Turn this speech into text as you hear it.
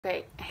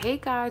Okay, hey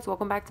guys,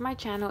 welcome back to my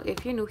channel.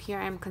 If you're new here,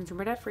 I'm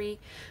consumer debt free,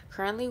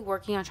 currently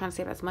working on trying to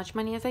save as much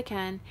money as I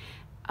can,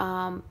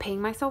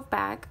 paying myself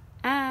back,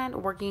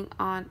 and working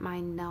on my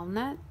nail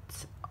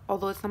nets.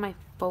 Although it's not my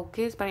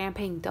focus, but I am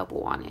paying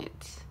double on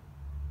it,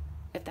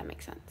 if that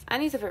makes sense. I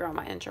need to figure out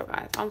my intro,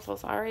 guys. I'm so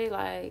sorry.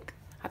 Like,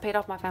 I paid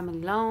off my family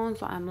loan,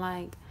 so I'm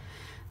like,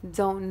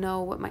 don't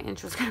know what my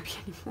intro is gonna be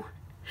anymore.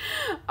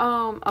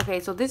 Okay,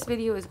 so this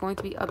video is going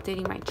to be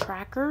updating my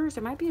trackers.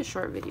 It might be a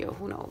short video,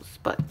 who knows,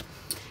 but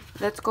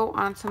let's go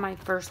on to my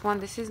first one.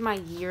 This is my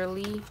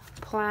yearly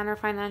planner,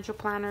 financial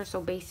planner. So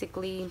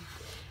basically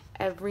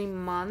every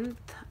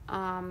month,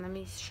 let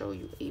me show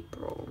you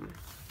April.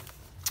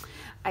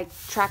 I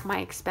track my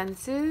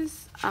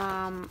expenses,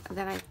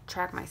 then I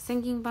track my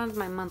sinking funds,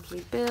 my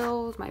monthly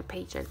bills, my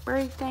paycheck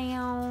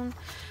breakdown,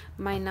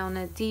 my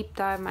Nona deep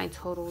dive, my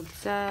total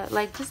debt,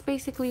 like just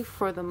basically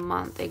for the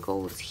month it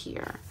goes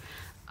here.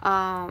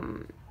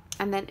 And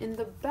then in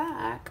the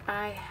back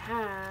I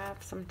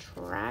have some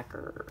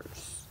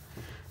trackers.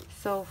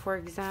 So for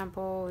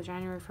example,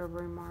 January,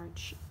 February,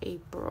 March,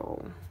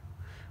 April,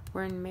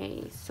 we're in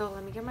May. So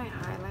let me get my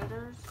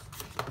highlighters.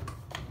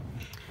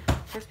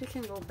 First we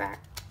can go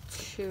back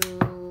to,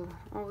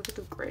 oh, we could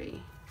do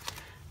gray.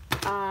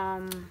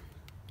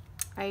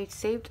 I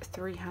saved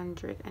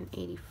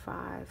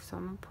 385, so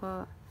I'm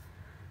gonna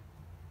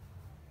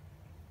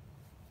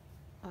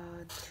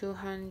put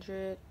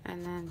 200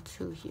 and then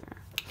 2 here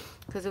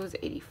because it was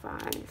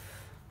 85.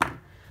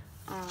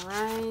 All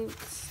right,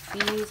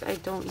 these I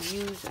don't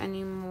use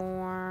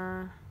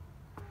anymore.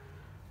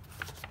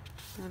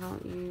 I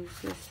don't use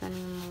this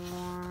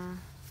anymore.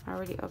 I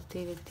already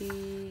updated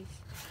these.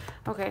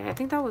 Okay, I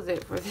think that was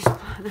it for this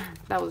planner.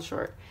 That was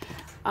short.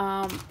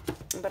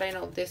 But I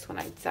know this one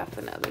I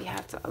definitely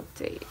had to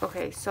update.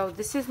 Okay, so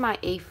this is my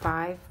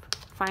A5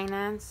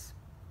 finance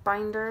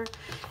binder.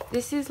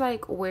 This is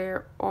like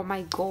where all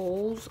my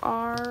goals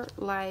are.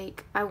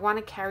 Like, I want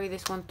to carry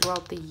this one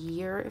throughout the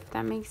year, if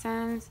that makes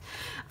sense.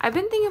 I've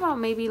been thinking about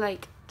maybe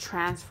like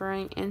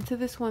transferring into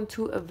this one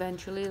too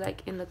eventually,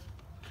 like in the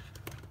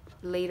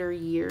later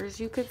years,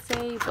 you could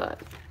say, but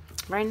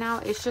right now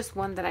it's just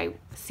one that I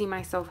see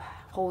myself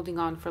holding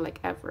on for like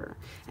ever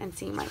and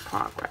seeing my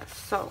progress.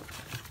 So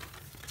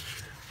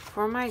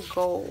for my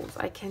goals,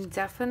 I can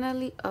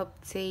definitely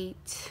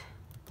update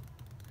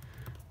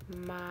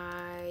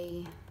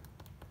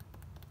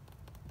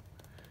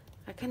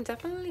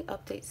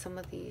some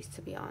of these,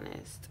 to be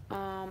honest.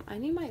 I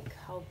need my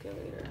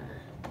calculator,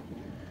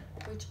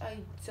 which I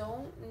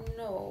don't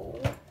know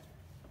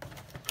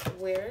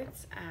where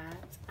it's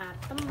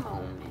at the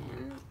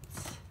moment.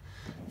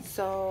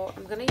 So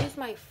I'm gonna use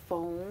my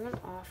phone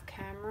off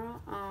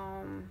camera.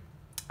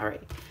 All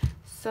right,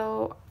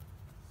 so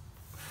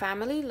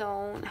family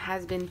loan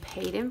has been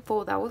paid in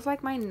full. That was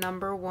like my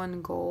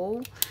 #1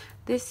 goal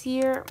this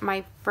year.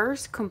 My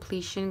first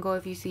completion goal,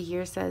 if you see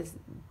here, says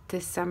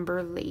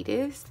December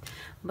latest,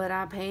 but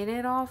I paid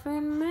it off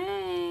in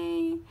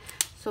May.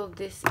 So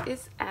this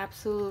is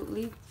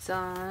absolutely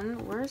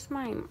done. Where's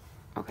my,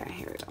 okay,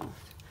 here we go.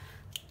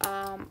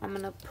 I'm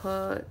gonna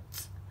put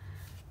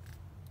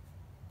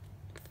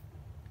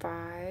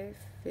 5,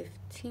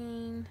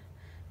 15,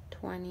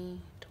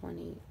 20,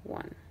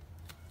 21.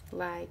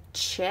 Like,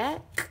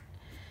 check,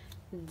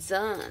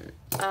 done.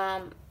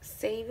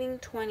 Saving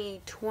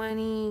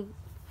 2020,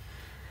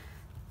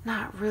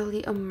 not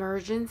really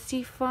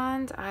emergency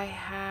fund. I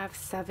have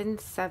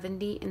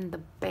 770 in the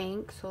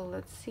bank, so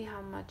let's see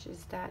how much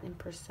is that in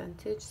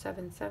percentage.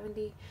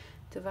 770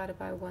 divided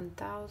by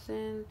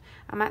 1,000.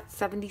 I'm at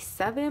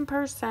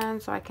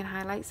 77%, so I can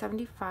highlight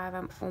 75.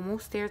 I'm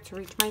almost there to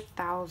reach my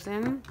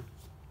 1,000.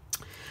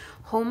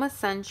 Home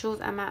essentials,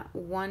 I'm at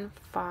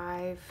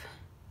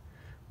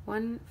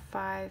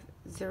 1500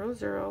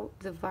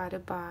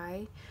 divided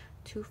by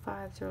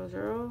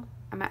 2500.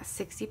 I'm at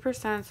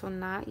 60%, so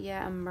not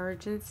yet.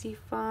 Emergency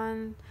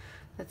fund,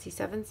 let's see,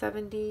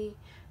 770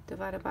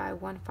 divided by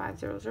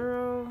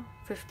 1500,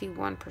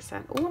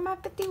 51%. Oh, I'm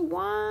at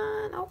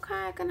 51.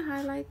 Okay, I can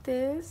highlight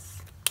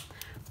this.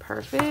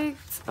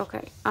 Perfect.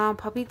 Okay,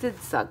 puppy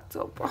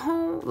deductible.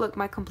 Oh, look,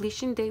 my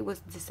completion date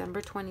was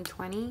December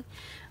 2020,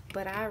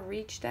 but I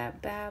reached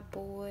that bad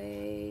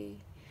boy,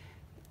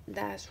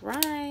 that's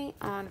right,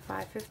 on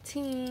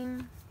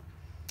 5/15.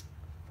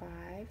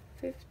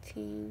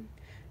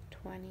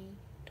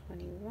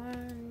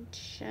 2021.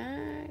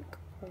 Check.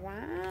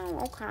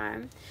 Wow.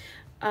 Okay.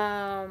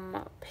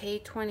 Pay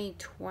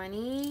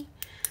 2020.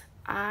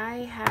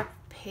 I have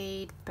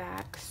paid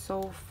back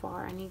so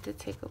far. I need to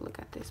take a look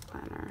at this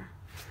planner.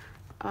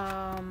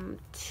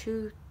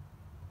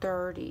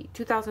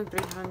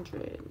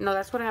 2,300. No,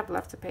 that's what I have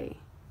left to pay,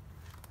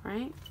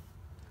 right?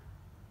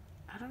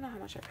 I don't know how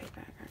much I paid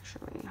back,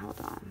 actually.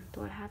 Hold on.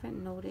 Do I have it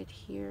noted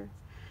here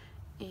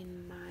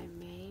in my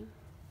May?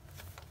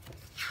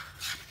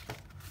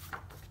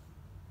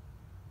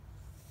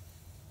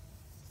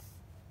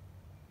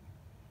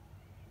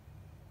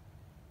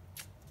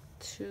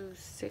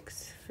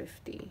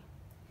 $2,650.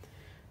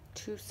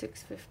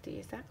 2,650.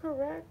 Is that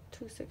correct?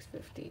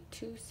 2,650.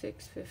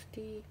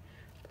 2,650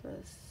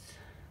 plus,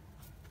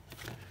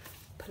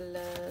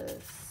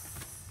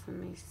 let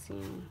me see,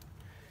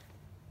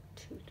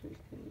 2, 3,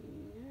 3,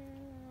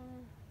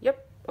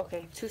 yep,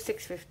 okay,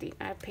 2,650.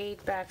 I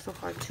paid back so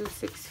far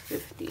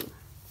 2,650.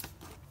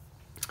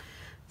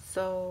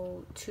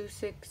 So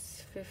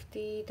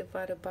 2,650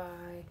 divided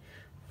by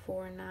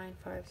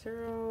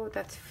 4,950,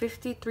 that's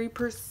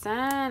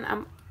 53%.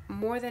 I'm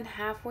more than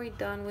halfway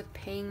done with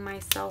paying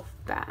myself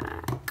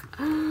back.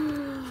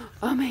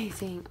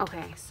 Amazing.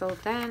 Okay, so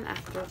then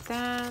after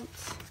that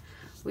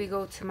we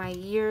go to my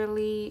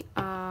yearly.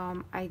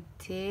 I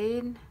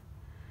did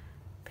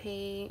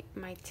pay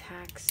my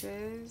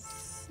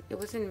taxes. It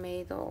was in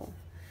May though.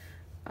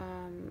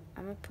 I'm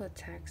gonna put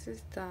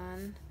taxes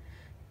done,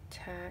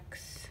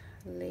 tax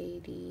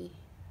lady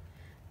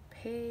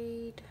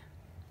paid.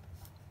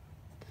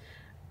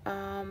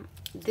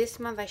 This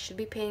month I should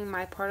be paying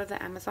my part of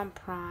the Amazon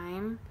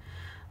Prime.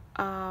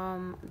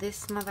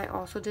 This month I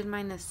also did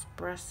my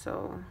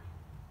Nespresso,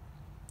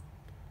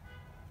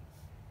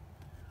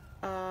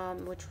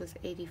 which was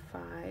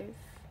 85.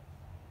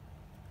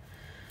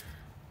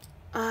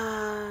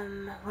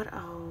 What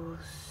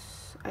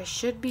else? I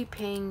should be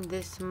paying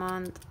this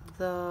month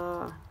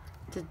the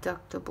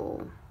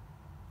deductible.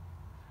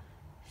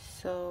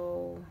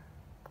 So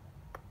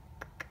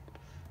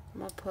I'm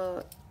gonna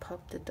put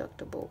pup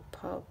deductible,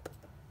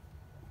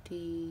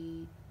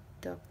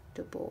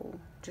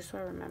 just so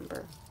I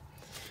remember.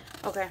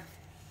 Okay.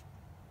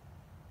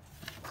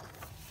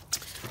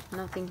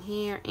 Nothing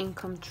here.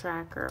 Income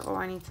tracker. Oh,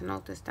 I need to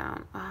note this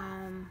down.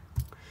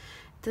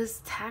 Does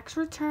tax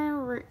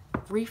return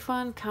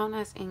refund count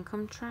as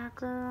income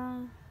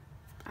tracker?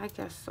 I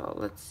guess so.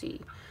 Let's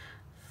see.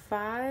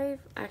 5.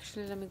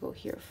 Actually, let me go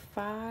here.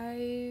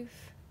 5.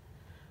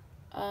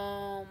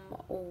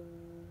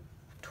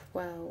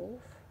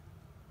 12.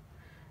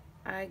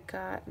 I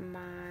got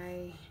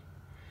my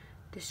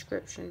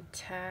description,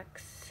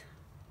 tax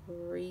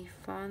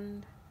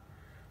refund,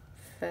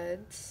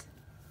 feds.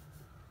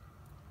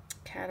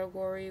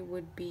 Category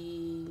would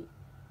be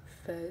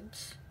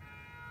feds.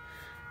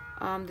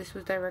 This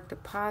was direct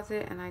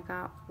deposit and I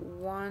got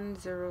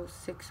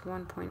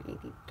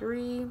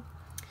 1061.83.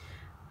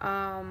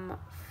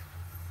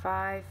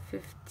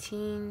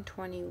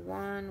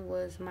 515.21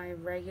 was my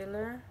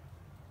regular.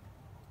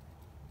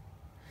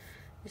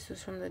 This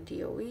was from the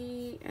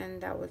DOE and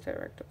that was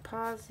direct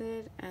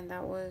deposit, and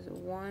that was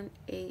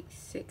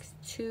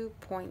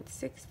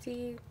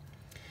 1862.60.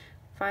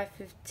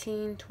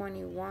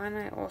 515.21.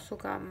 I also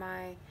got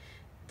my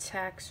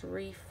tax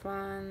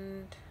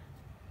refund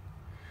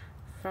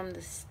from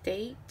the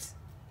state,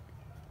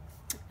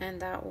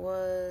 and that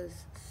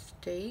was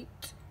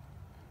state.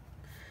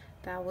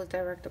 That was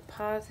direct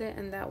deposit,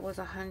 and that was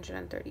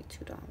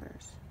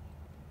 $132.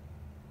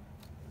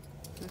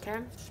 Okay,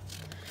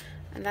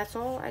 and that's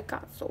all I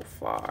got so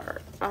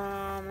far.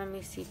 Let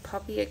me see.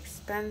 Puppy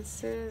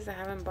expenses. I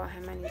haven't bought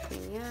him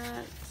anything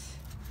yet.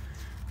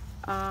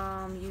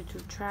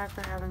 YouTube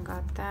tracker, haven't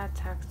got that.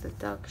 Tax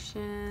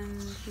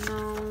deductions,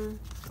 no.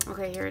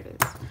 Okay, here it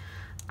is.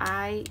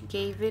 I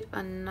gave it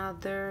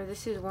another,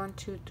 this is 1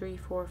 2 3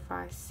 4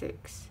 5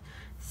 6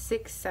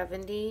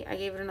 670. I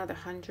gave it another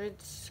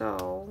 100,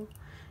 so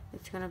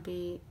it's gonna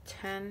be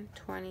 10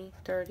 20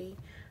 30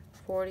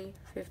 40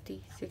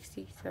 50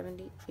 60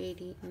 70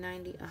 80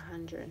 90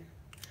 100,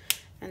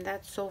 and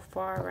that's so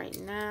far right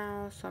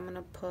now. So I'm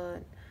gonna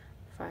put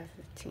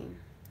 515.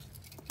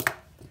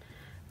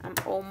 I'm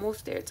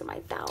almost there to my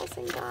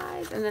 1,000,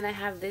 guys. And then I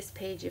have this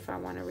page if I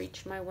want to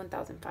reach my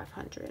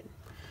 1,500.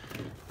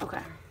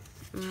 Okay.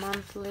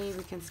 Monthly,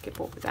 we can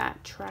skip over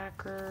that.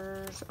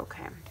 Trackers.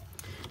 Okay.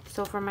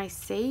 So for my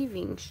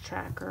savings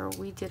tracker,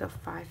 we did a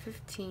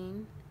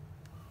 515,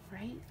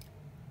 right?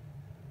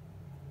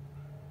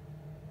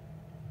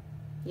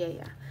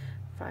 Yeah.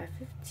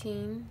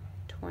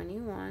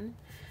 515.21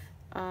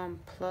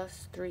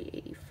 plus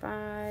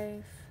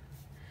 385.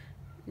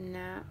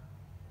 Now,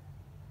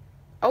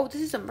 oh,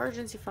 this is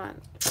emergency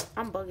fund.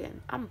 I'm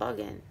bugging.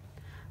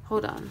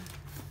 Hold on.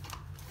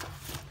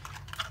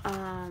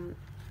 I'm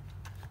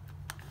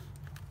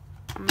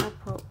gonna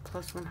put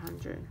plus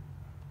 100.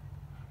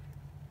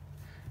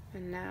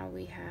 And now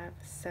we have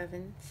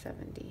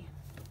 770.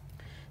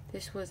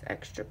 This was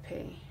extra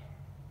pay,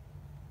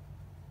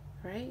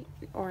 right?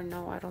 Or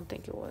no, I don't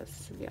think it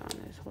was, to be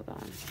honest. Hold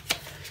on.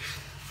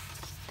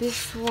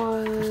 This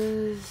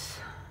was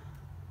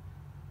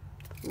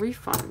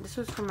refund. This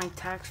was for my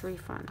tax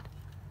refund.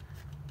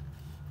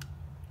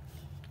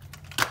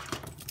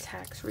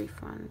 Tax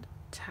refund.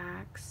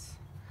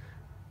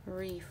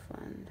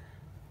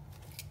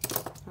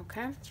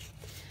 Okay.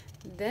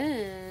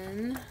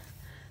 Then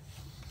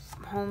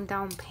home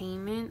down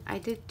payment. I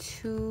did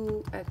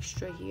 2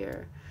 extra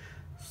here.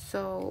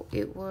 So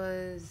it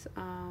was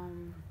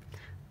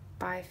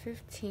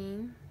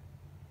 515.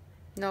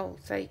 No,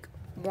 it's like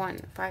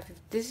 5.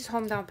 This is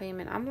home down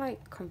payment. I'm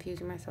like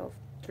confusing myself.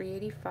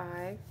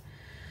 385.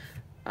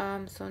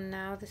 So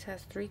now this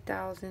has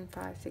 3,000,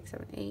 5, 6,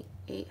 7, 8,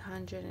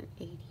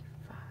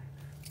 885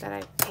 that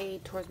I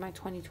paid towards my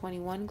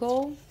 2021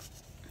 goal.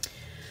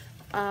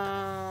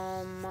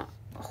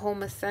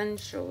 Home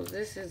essentials,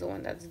 this is the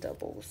one that's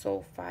double.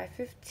 So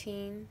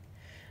 $5.15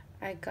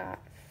 I got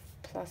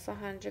plus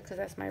 100 because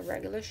that's my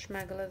regular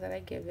schmegula that I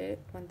give it,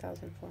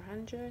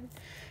 1,400.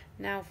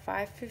 Now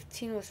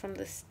 $5.15 was from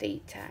the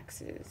state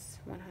taxes,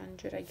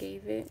 100 I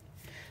gave it.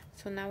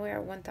 So now we're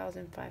at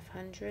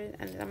 1,500,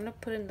 and I'm gonna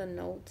put in the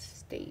notes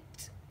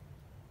state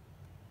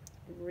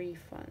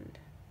refund.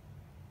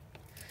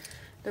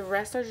 The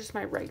rest are just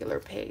my regular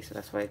pay, so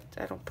that's why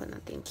I don't put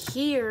nothing.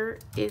 Here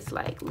is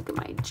like, look at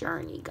my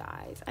journey,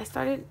 guys. I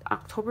started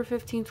October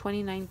 15,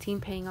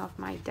 2019, paying off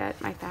my debt,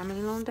 my family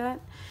loan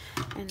debt.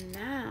 And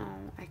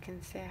now I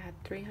can say I had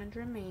 300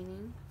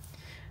 remaining.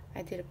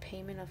 I did a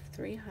payment of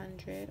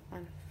 300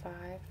 on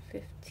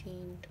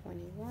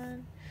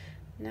 5/15/21.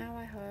 Now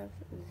I have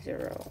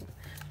 0.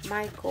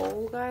 My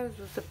goal, guys,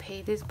 was to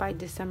pay this by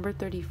December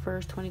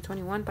 31st,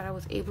 2021, but I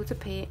was able to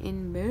pay it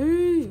in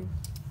May.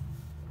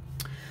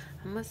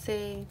 I'm gonna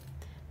say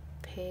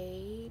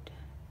paid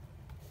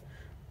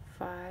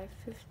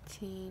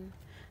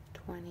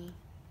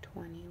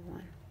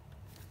 5/15/2021.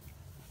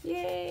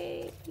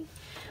 Yay!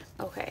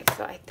 Okay,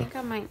 so I think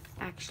I might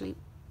actually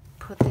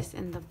put this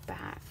in the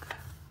back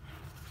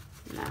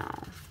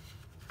now.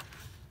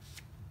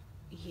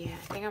 Yeah,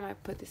 I think I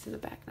might put this in the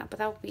back now,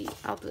 but I'll do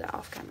that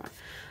off camera.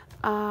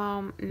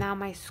 Now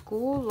my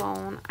school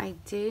loan, I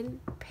did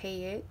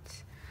pay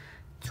it.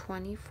 I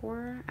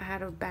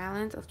had a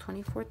balance of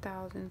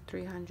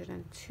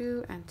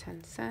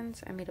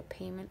 $24,302.10. I made a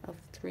payment of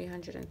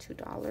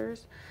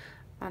 $302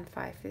 on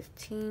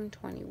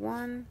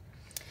 5/15/21.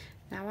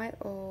 Now I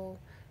owe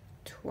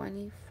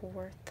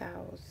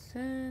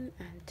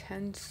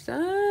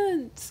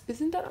 $24,010.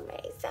 Isn't that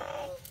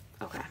amazing?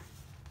 Okay.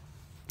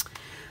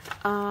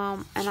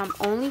 And I'm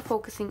only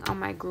focusing on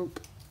my group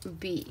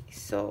B.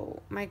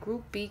 So my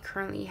group B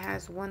currently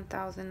has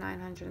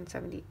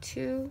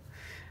 1,972.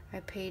 I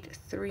paid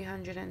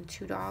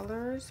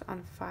 $302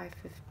 on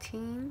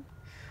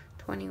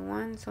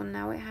 5/15/21. So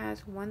now it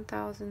has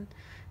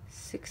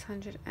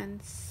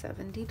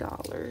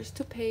 $1,670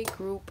 to pay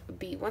group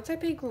B. Once I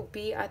pay group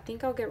B, I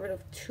think I'll get rid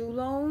of 2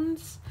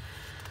 loans.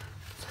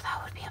 So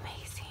that would be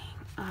amazing.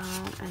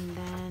 And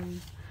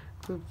then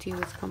group D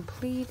was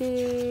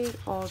completed,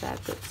 all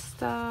that good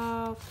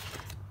stuff.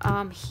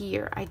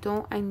 Here I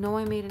know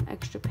I made an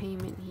extra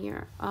payment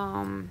here.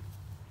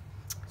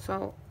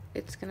 So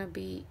it's gonna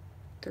be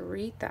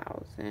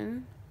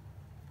 3,000.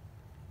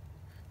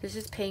 This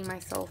is paying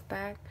myself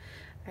back.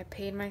 I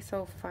paid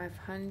myself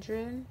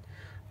 500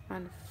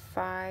 on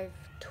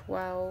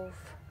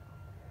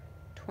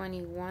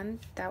 5/12/21.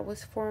 That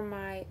was for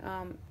my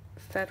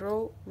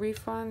federal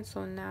refund.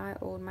 So now I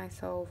owed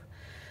myself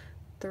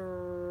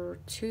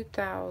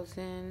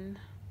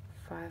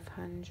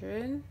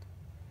 2,500.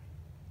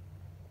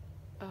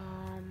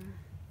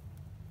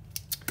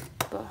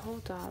 But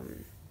hold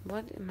on,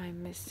 what am I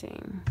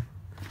missing?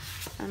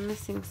 I'm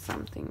missing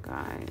something,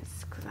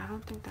 guys, because I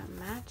don't think that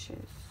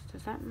matches.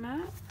 Does that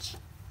match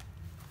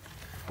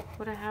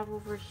what I have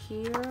over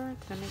here?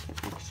 Did I make an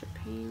extra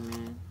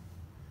payment?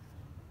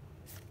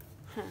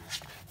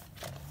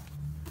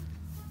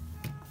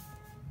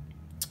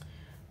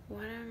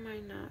 What am I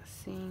not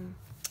seeing?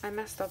 I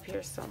messed up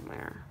here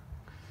somewhere.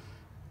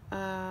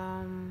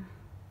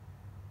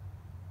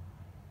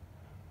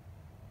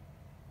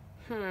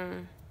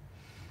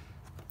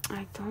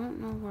 I don't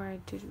know where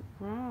I did it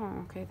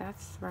wrong. Okay,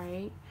 that's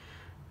right.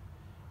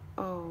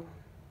 Oh,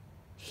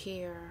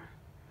 here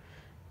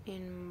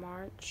in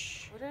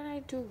March. What did I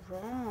do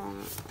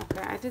wrong?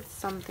 Okay, I did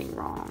something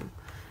wrong.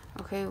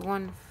 Okay,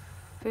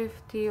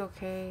 150.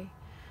 Okay,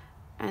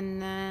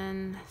 and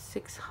then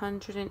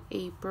 600 in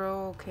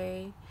April.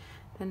 Okay,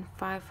 then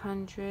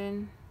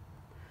 500,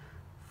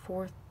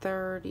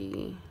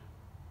 430.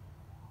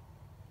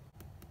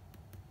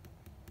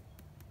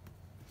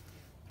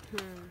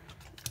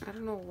 I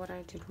don't know what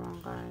I did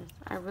wrong, guys.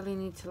 I really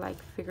need to like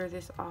figure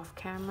this off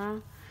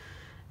camera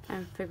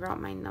and figure out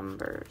my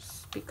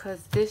numbers,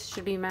 because this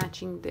should be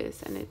matching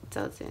this and it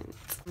doesn't.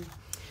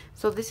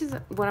 So this is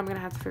what I'm gonna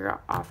have to figure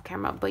out off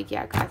camera. But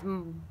yeah, guys,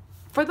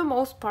 for the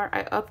most part,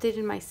 I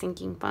updated my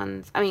sinking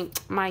funds. I mean,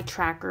 my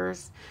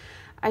trackers.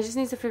 I just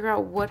need to figure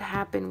out what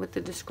happened with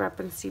the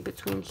discrepancy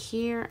between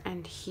here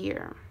and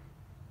here.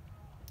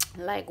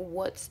 Like,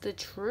 what's the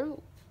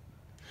truth?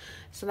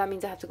 So that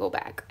means I have to go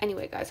back.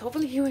 Anyway, guys,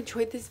 hopefully you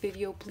enjoyed this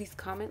video. Please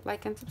comment,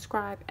 like, and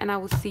subscribe. And I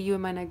will see you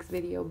in my next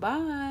video.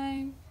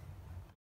 Bye.